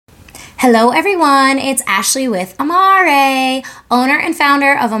Hello, everyone. It's Ashley with Amare, owner and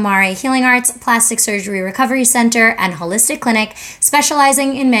founder of Amare Healing Arts, Plastic Surgery Recovery Center, and Holistic Clinic,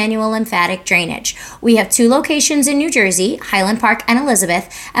 specializing in manual lymphatic drainage. We have 2 locations in New Jersey, Highland Park and Elizabeth,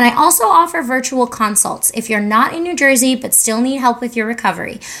 and I also offer virtual consults. If you're not in New Jersey but still need help with your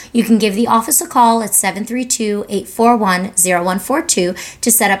recovery, you can give the office a call at 732-841-0142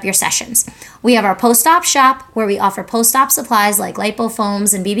 to set up your sessions. We have our post-op shop where we offer post-op supplies like Lipo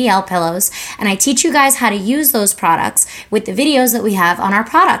foams and BBL pillows, and I teach you guys how to use those products with the videos that we have on our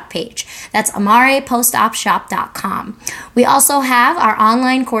product page. That's amarepostopshop.com. We also have our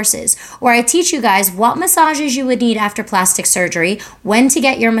online courses where I teach you guys what massages you would need after plastic surgery, when to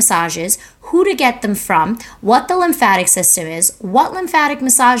get your massages, who to get them from, what the lymphatic system is, what lymphatic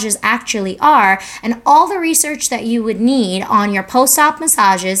massages actually are, and all the research that you would need on your post-op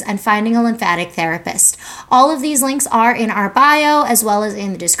massages and finding a lymphatic therapist. All of these links are in our bio as well as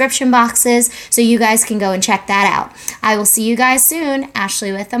in the description boxes, so you guys can go and check that out. I will see you guys soon.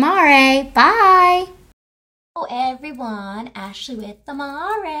 Ashley with Amare. Bye. Hello everyone, Ashley with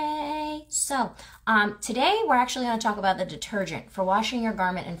Amare. So, today we're actually going to talk about the detergent for washing your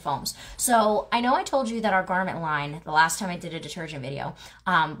garment and foams. So, I know I told you that our garment line, the last time I did a detergent video,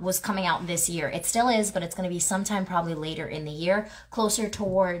 was coming out this year. It still is, but it's going to be sometime probably later in the year, closer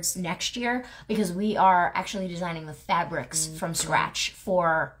towards next year, because we are actually designing the fabrics from scratch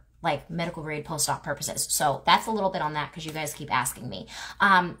for like medical grade post-op purposes. So that's a little bit on that because you guys keep asking me.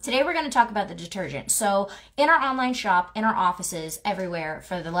 Today we're going to talk about the detergent. So in our online shop, in our offices, everywhere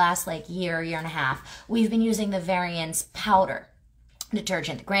for the last like year and a half, we've been using the Variance powder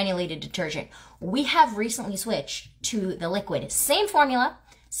detergent, the granulated detergent. We have recently switched to the liquid. Same formula,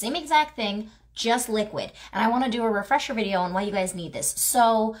 same exact thing, just liquid. And I want to do a refresher video on why you guys need this.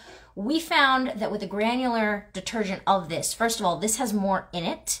 So we found that with the granular detergent of this, first of all, this has more in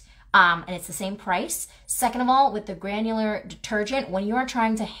it. And it's the same price. Second of all, with the granular detergent, when you are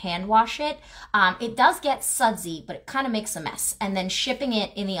trying to hand wash it, it does get sudsy, but it kind of makes a mess. And then shipping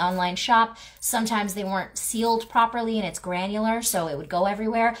it in the online shop, sometimes they weren't sealed properly and it's granular, so it would go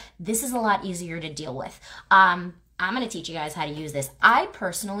everywhere. This is a lot easier to deal with. I'm going to teach you guys how to use this. I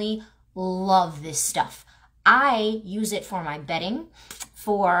personally love this stuff. I use it for my bedding,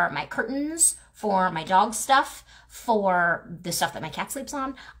 for my curtains, for my dog stuff, for the stuff that my cat sleeps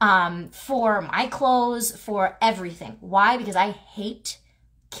on, for my clothes, for everything. Why? Because I hate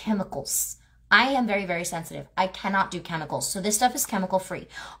chemicals. I am very, very sensitive. I cannot do chemicals. So this stuff is chemical free.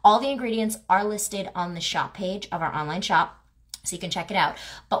 All the ingredients are listed on the shop page of our online shop, so you can check it out.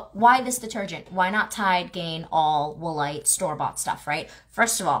 But why this detergent? Why not Tide, Gain, All, Woolite, store-bought stuff, right?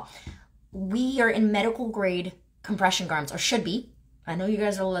 First of all, we are in medical grade compression garments, or should be. I know you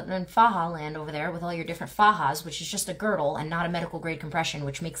guys are in Faja land over there with all your different Fajas, which is just a girdle and not a medical grade compression,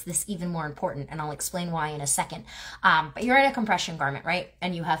 which makes this even more important, and I'll explain why in a second. But you're in a compression garment, right?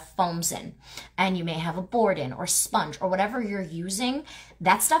 And you have foams in, and you may have a board in, or sponge, or whatever you're using.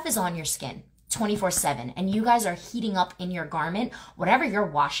 That stuff is on your skin 24/7, and you guys are heating up in your garment. Whatever you're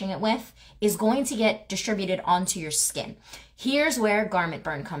washing it with is going to get distributed onto your skin. Here's where garment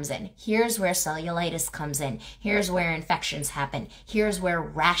burn comes in. Here's where cellulitis comes in. Here's where infections happen. Here's where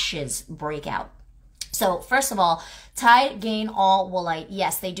rashes break out. So first of all, Tide, Gain, All, Woolite,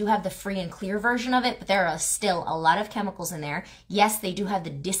 yes, they do have the free and clear version of it, but there are still a lot of chemicals in there. Yes, they do have the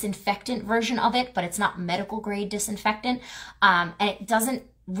disinfectant version of it, but it's not medical grade disinfectant, and it doesn't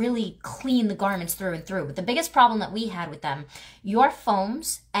really clean the garments through and through. But the biggest problem that we had with them, your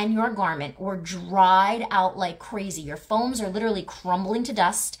foams and your garment were dried out like crazy. Your foams are literally crumbling to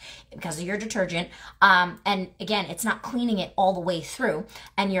dust because of your detergent. And again, it's not cleaning it all the way through.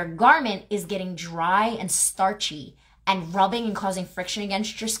 And your garment is getting dry and starchy and rubbing and causing friction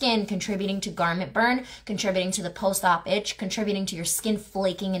against your skin, contributing to garment burn, contributing to the post-op itch, contributing to your skin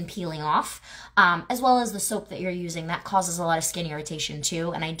flaking and peeling off, as well as the soap that you're using. That causes a lot of skin irritation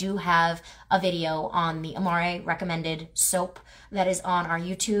too. And I do have a video on the Amare recommended soap that is on our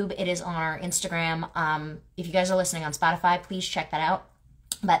YouTube. It is on our Instagram. If you guys are listening on Spotify, please check that out.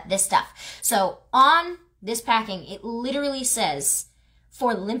 But this stuff. So on this packing, it literally says,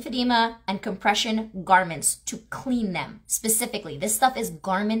 for lymphedema and compression garments, to clean them specifically. This stuff is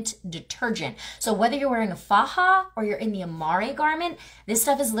garment detergent. So whether you're wearing a Faja or you're in the Amare garment, this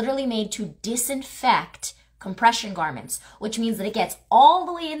stuff is literally made to disinfect compression garments, which means that it gets all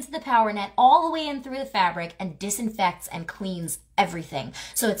the way into the power net, all the way in through the fabric, and disinfects and cleans everything.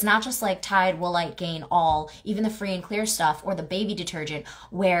 So it's not just like Tide, Woolite, Gain, All, even the free and clear stuff or the baby detergent,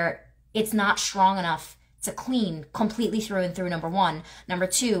 where it's not strong enough to clean completely through and through, number one. Number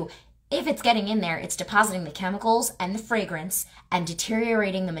two, If it's getting in there, it's depositing the chemicals and the fragrance and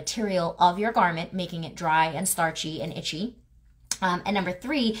deteriorating the material of your garment, making it dry and starchy and itchy. And number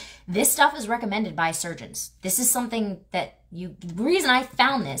 3, this stuff is recommended by surgeons. This is something that the reason I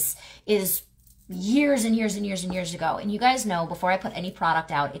found this is years and years and years and years ago. And you guys know, before I put any product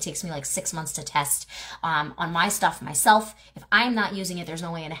out, it takes me like 6 months to test on my stuff myself. If I'm not using it, there's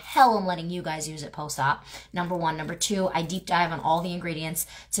no way in hell I'm letting you guys use it post-op. Number 1. Number 2, I deep dive on all the ingredients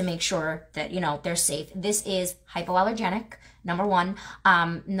to make sure that, they're safe. This is hypoallergenic. Number 1.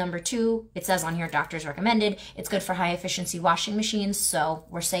 Number 2, it says on here, doctors recommended. It's good for high efficiency washing machines, so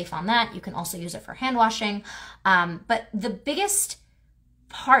we're safe on that. You can also use it for hand washing. But the biggest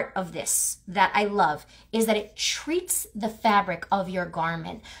part of this that I love is that it treats the fabric of your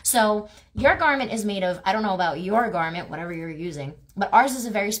garment. So your garment is made of, I don't know about your garment, whatever you're using, but ours is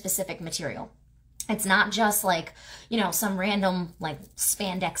a very specific material. It's not just like, some random like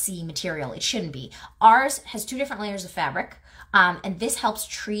spandexy material. It shouldn't be. Ours has 2 different layers of fabric, and this helps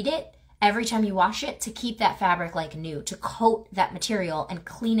treat it every time you wash it to keep that fabric like new, to coat that material and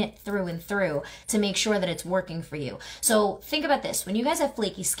clean it through and through to make sure that it's working for you. So think about this. When you guys have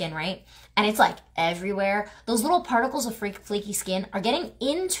flaky skin, right? And it's like everywhere, those little particles of flaky skin are getting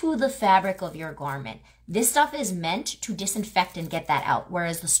into the fabric of your garment. This stuff is meant to disinfect and get that out,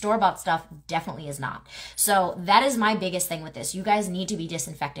 whereas the store-bought stuff definitely is not. So that is my biggest thing with this. You guys need to be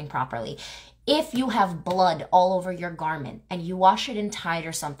disinfecting properly. If you have blood all over your garment and you wash it in Tide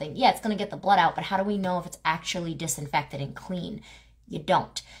or something, yeah, it's going to get the blood out, but how do we know if it's actually disinfected and clean? You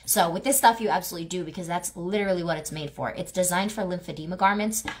don't. So with this stuff, you absolutely do, because that's literally what it's made for. It's designed for lymphedema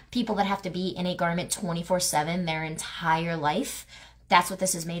garments, people that have to be in a garment 24/7 their entire life. That's what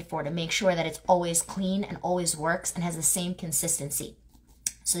this is made for, to make sure that it's always clean and always works and has the same consistency.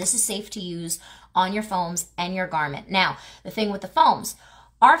 So this is safe to use on your foams and your garment. Now, the thing with the foams,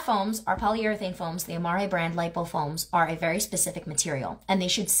 our foams, our polyurethane foams, the Amare brand Lipo foams, are a very specific material, and they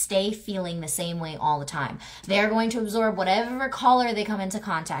should stay feeling the same way all the time. They're going to absorb whatever color they come into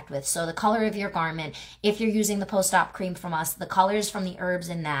contact with. So the color of your garment, if you're using the post-op cream from us, the colors from the herbs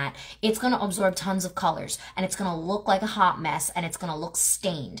in that, it's going to absorb tons of colors, and it's going to look like a hot mess, and it's going to look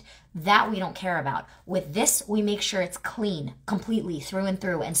stained. That we don't care about. With this, we make sure it's clean completely through and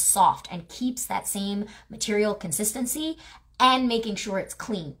through and soft and keeps that same material consistency, and making sure it's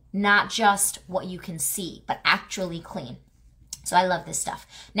clean, not just what you can see, but actually clean. So I love this stuff.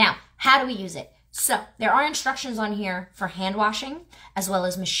 Now, how do we use it? So there are instructions on here for hand washing as well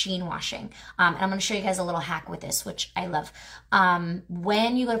as machine washing. And I'm going to show you guys a little hack with this, which I love.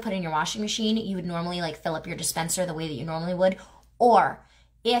 When you go to put in your washing machine, you would normally like fill up your dispenser the way that you normally would. Or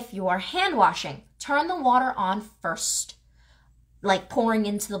if you are hand washing, turn the water on first, like pouring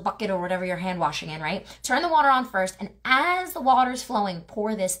into the bucket or whatever you're hand washing in, right? Turn the water on first, and as the water's flowing,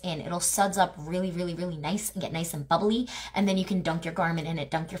 pour this in. It'll suds up really, really, really nice and get nice and bubbly, and then you can dunk your garment in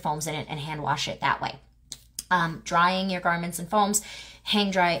it, dunk your foams in it, and hand wash it that way. Drying your garments and foams, hang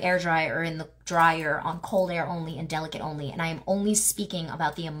dry, air dry, or in the dryer on cold air only and delicate only. And I am only speaking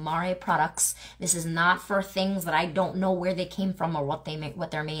about the Amare products. This is not for things that I don't know where they came from or what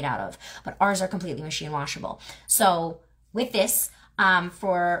they're made out of, but ours are completely machine washable. So with this,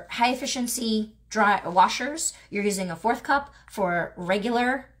 for high efficiency dry washers, you're using a 1/4 cup. For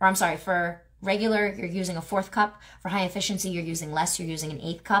regular, you're using a 1/4 cup. For high efficiency, you're using less. You're using an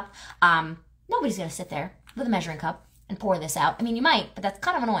 1/8 cup. Nobody's going to sit there with a measuring cup and pour this out. I mean, you might, but that's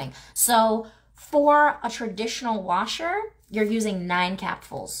kind of annoying. So for a traditional washer, you're using 9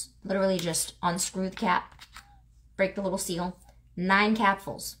 capfuls. Literally just unscrew the cap, break the little seal, 9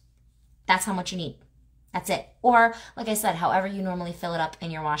 capfuls. That's how much you need. That's it. Or, like I said, however you normally fill it up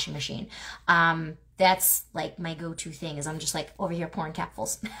in your washing machine. That's like my go-to thing, is I'm just like over here pouring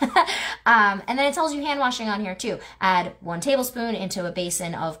capfuls. And then it tells you hand washing on here too. Add 1 tablespoon into a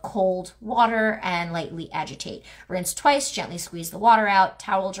basin of cold water and lightly agitate. Rinse twice, gently squeeze the water out,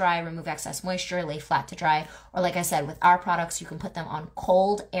 towel dry, remove excess moisture, lay flat to dry. Or like I said, with our products, you can put them on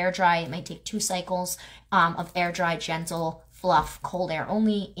cold, air dry. It might take 2 cycles of air dry, gentle fluff, cold air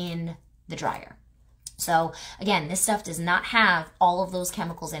only in the dryer. So again, this stuff does not have all of those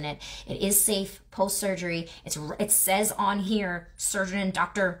chemicals in it. It is safe post-surgery. It says on here, surgeon and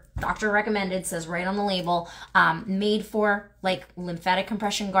doctor recommended, says right on the label, made for like lymphatic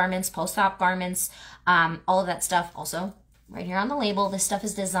compression garments, post-op garments, all of that stuff. Also, right here on the label, this stuff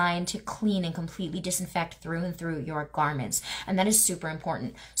is designed to clean and completely disinfect through and through your garments. And that is super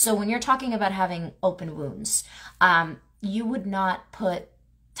important. So when you're talking about having open wounds, you would not put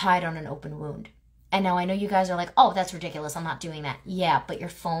Tide on an open wound. And now I know you guys are like, oh, that's ridiculous. I'm not doing that. Yeah, but your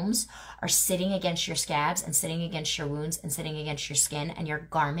foams are sitting against your scabs and sitting against your wounds and sitting against your skin, and your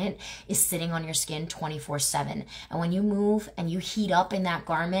garment is sitting on your skin 24/7. And when you move and you heat up in that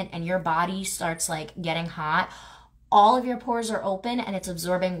garment and your body starts like getting hot, all of your pores are open and it's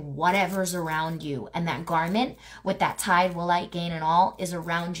absorbing whatever's around you. And that garment with that Tide Woolite Gain and all is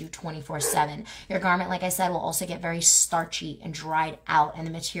around you 24/7. Your garment, like I said, will also get very starchy and dried out, and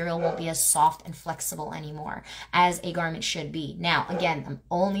the material won't be as soft and flexible anymore as a garment should be. Now, again, I'm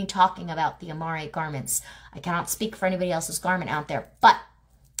only talking about the Amare garments. I cannot speak for anybody else's garment out there, but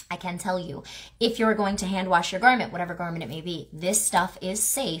I can tell you, if you're going to hand wash your garment, whatever garment it may be, this stuff is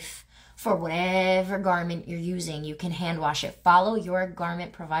safe for whatever garment you're using. You can hand wash it. Follow your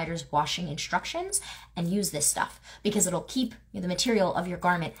garment provider's washing instructions and use this stuff, because it'll keep the material of your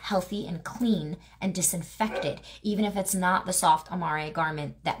garment healthy and clean and disinfected. Even if it's not the soft Amare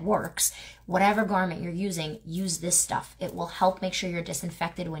garment that works, whatever garment you're using, use this stuff. It will help make sure you're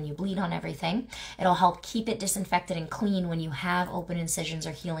disinfected when you bleed on everything. It'll help keep it disinfected and clean when you have open incisions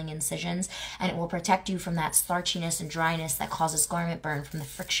or healing incisions, and it will protect you from that starchiness and dryness that causes garment burn from the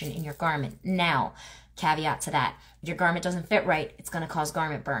friction in your garment. Now, caveat to that, if your garment doesn't fit right, it's going to cause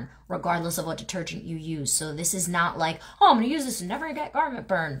garment burn, regardless of what detergent you use. So this is not like, oh, I'm going to use this and never get garment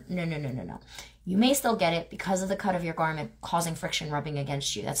burn. No, no, no, no, no. You may still get it because of the cut of your garment causing friction rubbing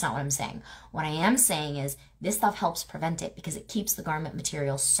against you. That's not what I'm saying. What I am saying is this stuff helps prevent it because it keeps the garment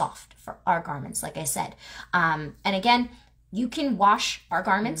material soft for our garments, like I said. And again, you can wash our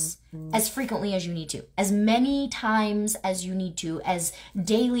garments as frequently as you need to, as many times as you need to, as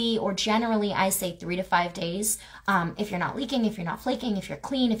daily, or generally I say 3 to 5 days. If you're not leaking, if you're not flaking, if you're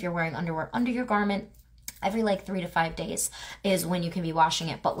clean, if you're wearing underwear under your garment, every like 3 to 5 days is when you can be washing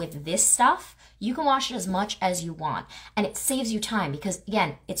it. But with this stuff, you can wash it as much as you want, and it saves you time because,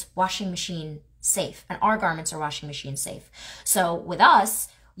 again, it's washing machine safe, and our garments are washing machine safe. So with us,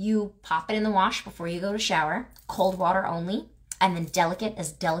 you pop it in the wash before you go to shower, cold water only, and then delicate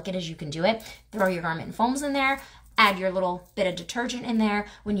as you can do it. Throw your garment and foams in there, add your little bit of detergent in there.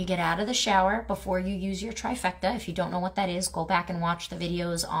 When you get out of the shower, before you use your trifecta, if you don't know what that is, go back and watch the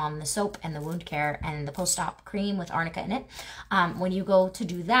videos on the soap and the wound care and the post-op cream with arnica in it. When you go to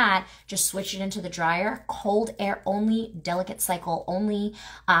do that, just switch it into the dryer, cold air only, delicate cycle only,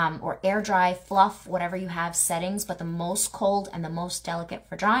 or air dry, fluff, whatever you have settings, but the most cold and the most delicate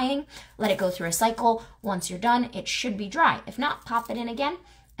for drying. Let it go through a cycle. Once you're done, it should be dry. If not, pop it in again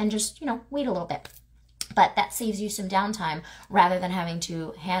and just, wait a little bit. But that saves you some downtime rather than having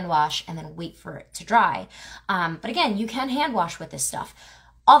to hand wash and then wait for it to dry. But again, you can hand wash with this stuff.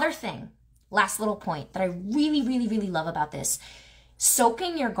 Other thing, last little point that I really, really, really love about this,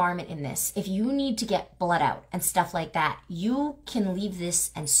 soaking your garment in this. If you need to get blood out and stuff like that, you can leave this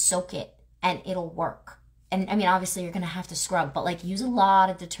and soak it and it'll work. And I mean, obviously you're going to have to scrub, but like use a lot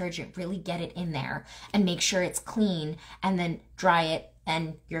of detergent, really get it in there and make sure it's clean, and then dry it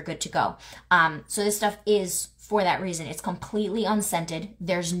and you're good to go. So this stuff is for that reason. It's completely unscented.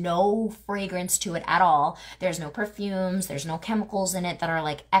 There's no fragrance to it at all. There's no perfumes. There's no chemicals in it that are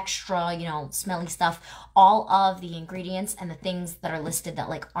like extra, smelly stuff. All of the ingredients and the things that are listed that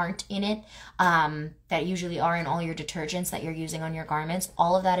like aren't in it, that usually are in all your detergents that you're using on your garments,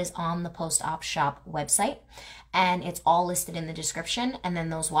 all of that is on the Post-Op Shop website. And it's all listed in the description. And then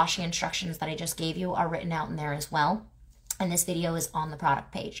those washing instructions that I just gave you are written out in there as well. And this video is on the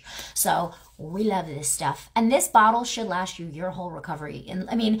product page. So we love this stuff. And this bottle should last you your whole recovery. And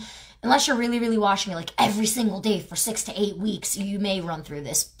I mean, unless you're really, really washing it like every single day for 6 to 8 weeks, you may run through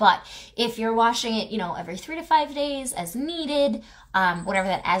this. But if you're washing it, every 3 to 5 days as needed, whatever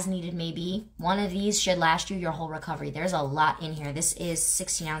that as needed may be, one of these should last you your whole recovery. There's a lot in here. This is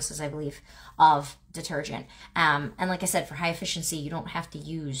 16 ounces, I believe, of detergent. And like I said, for high efficiency, you don't have to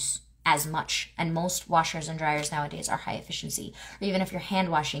use as much, and most washers and dryers nowadays are high efficiency. Or even if you're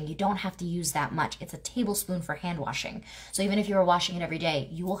hand washing, you don't have to use that much. It's a tablespoon for hand washing. So even if you were washing it every day,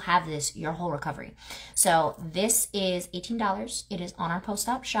 you will have this your whole recovery. So this is $18. It is on our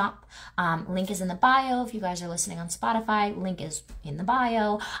Post-Op Shop. Link is in the bio. If you guys are listening on Spotify, link is in the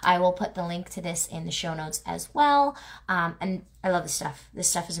bio. I will put the link to this in the show notes as well. And I love this stuff. This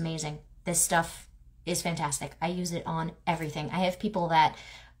stuff is amazing. This stuff is fantastic. I use it on everything. I have people that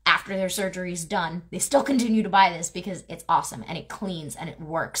after their surgery is done, they still continue to buy this because it's awesome and it cleans and it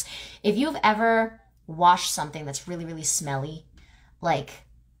works. If you've ever washed something that's really, really smelly, like,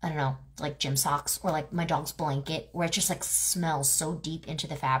 I don't know, like gym socks or like my dog's blanket, where it just like smells so deep into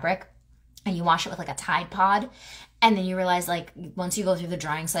the fabric, and you wash it with like a Tide Pod, And then you realize, like, once you go through the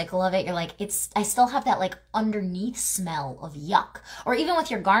drying cycle of it, you're like, I still have that, like, underneath smell of yuck. Or even with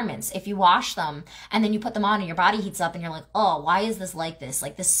your garments, if you wash them and then you put them on and your body heats up and you're like, oh, why is this like this?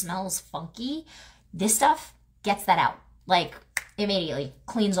 Like, this smells funky. This stuff gets that out. Like, immediately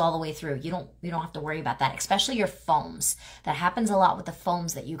cleans all the way through. You don't have to worry about that, especially your foams. That happens a lot with the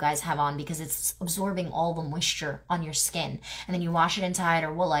foams that you guys have on because it's absorbing all the moisture on your skin. And then you wash it in Tide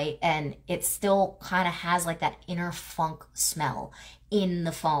or Woolite and it still kind of has like that inner funk smell in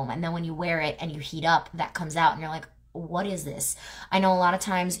the foam. And then when you wear it and you heat up, that comes out and you're like, what is this? I know a lot of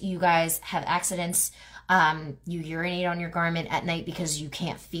times you guys have accidents. You urinate on your garment at night because you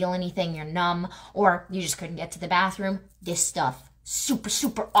can't feel anything, you're numb, or you just couldn't get to the bathroom. This stuff, super,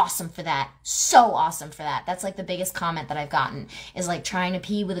 super awesome for that. So awesome for that. That's like the biggest comment that I've gotten is like trying to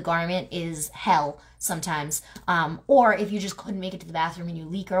pee with a garment is hell sometimes. Or if you just couldn't make it to the bathroom and you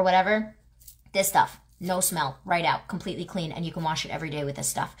leak or whatever, this stuff, no smell, right out, completely clean, and you can wash it every day with this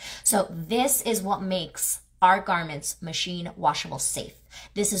stuff. So this is what makes our garments machine washable safe.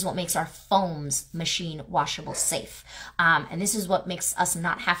 This is what makes our foams machine washable safe. And this is what makes us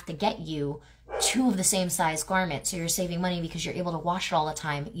not have to get you two of the same size garment. So you're saving money because you're able to wash it all the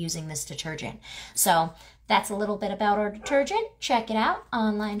time using this detergent. So that's a little bit about our detergent. Check it out,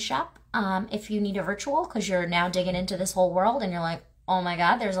 online shop. If you need a virtual because you're now digging into this whole world and you're like, oh my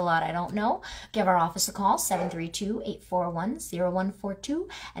God, there's a lot I don't know. Give our office a call, 732-841-0142,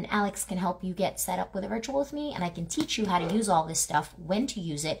 and Alex can help you get set up with a virtual with me, and I can teach you how to use all this stuff, when to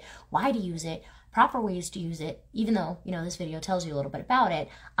use it, why to use it, proper ways to use it, even though, you know, this video tells you a little bit about it.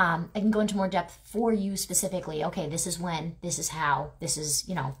 I can go into more depth for you specifically. Okay, this is when, this is how, this is,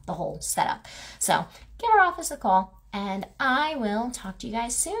 you know, the whole setup. So give our office a call, and I will talk to you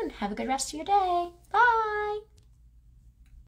guys soon. Have a good rest of your day. Bye.